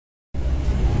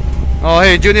Oh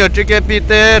hey junior TKP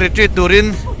te retreat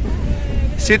turin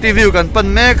city view kan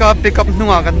pan me ka pick up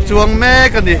nuwa kan chuang me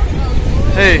kan ni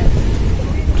hey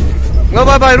lo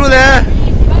bye bye ru le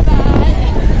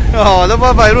oh lo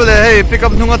bye bye ru le hey pick up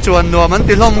nuwa chuan nuwa man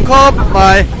ti hlom khop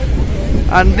bai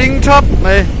an ding chop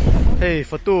mai hey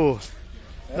fatu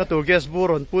na tu gas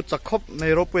buron put chakhop nei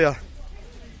ro puya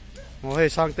oh hey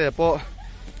sang te po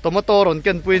tomato ron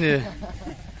ken pui ni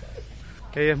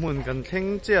hey mun kan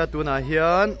theng chia tu na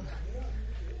hian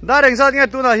da reng sat nge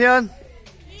tu na hian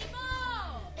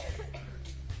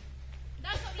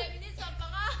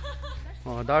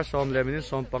oh dar som le minit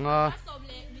som panga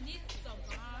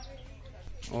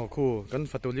oh khu kan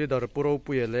fatu leader puro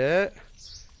pui le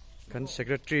kan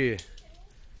secretary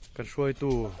kan shroi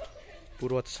tu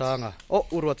purwat sanga oh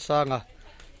urwat sanga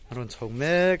ron chong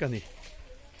me kani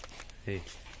hey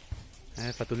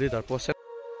fatu leader po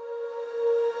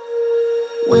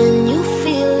when you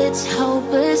feel it's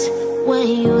hopeless, when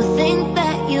you think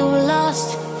that you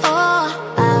lost, oh,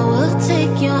 I will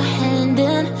take your hand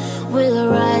and we'll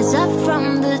rise up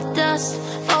from the dust.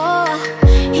 Oh,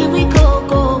 here we go,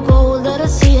 go, go, let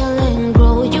us heal and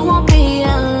grow. You won't be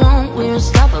alone, we're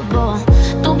unstoppable.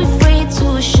 Don't be afraid to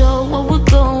show what we're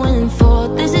going for.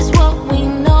 This is what we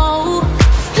know.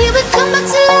 Here we come back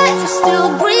to life, we're still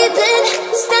breathing,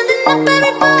 standing up,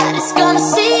 everybody's gonna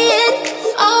see it.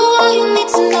 Oh, all you need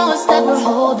to know is that we're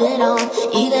holding on.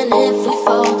 Even if we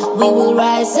fall, we will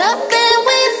rise up and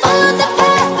we follow the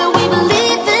path that we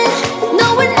believe in. No,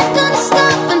 we're not gonna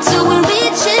stop until we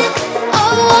reach it.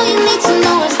 Oh, all you need to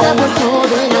know is that we're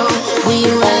holding on. We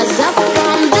rise up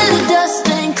from the dust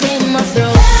and clean my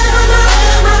throat.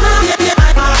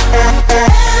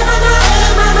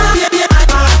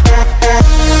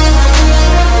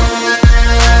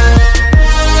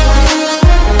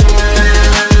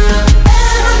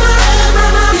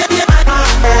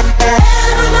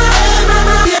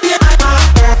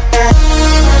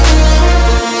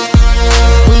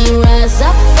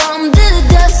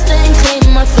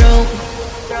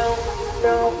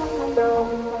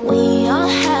 We all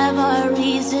have our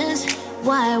reasons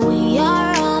why we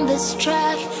are on this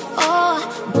track. Oh,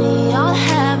 we all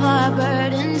have our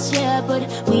burdens, yeah, but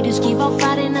we just keep on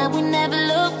fighting and we never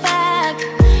look back.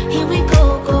 Here we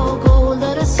go, go, go,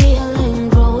 let us heal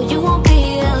and grow. You won't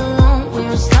be alone,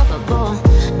 we're unstoppable.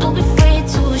 Don't be afraid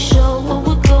to show what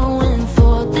we're going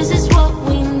for. This is what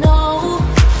we know.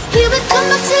 Here we come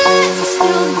back to life, we're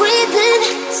still breathing,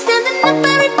 standing up,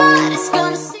 everybody's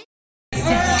gonna see.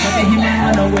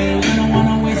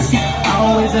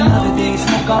 Always another day,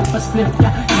 smoke off a spliff,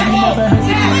 yeah. You never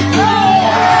hesitate to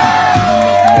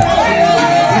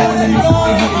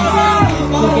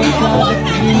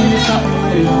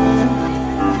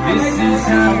this is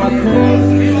how I cope.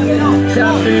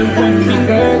 Chopping when we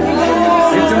good.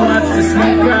 It's a lot to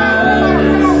smoke out.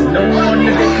 No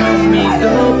wonder they call me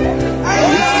dope.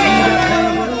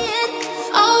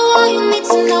 Oh, all you need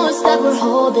to know is that we're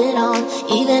holding on.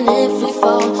 Even if we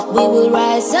fall, we will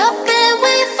rise up.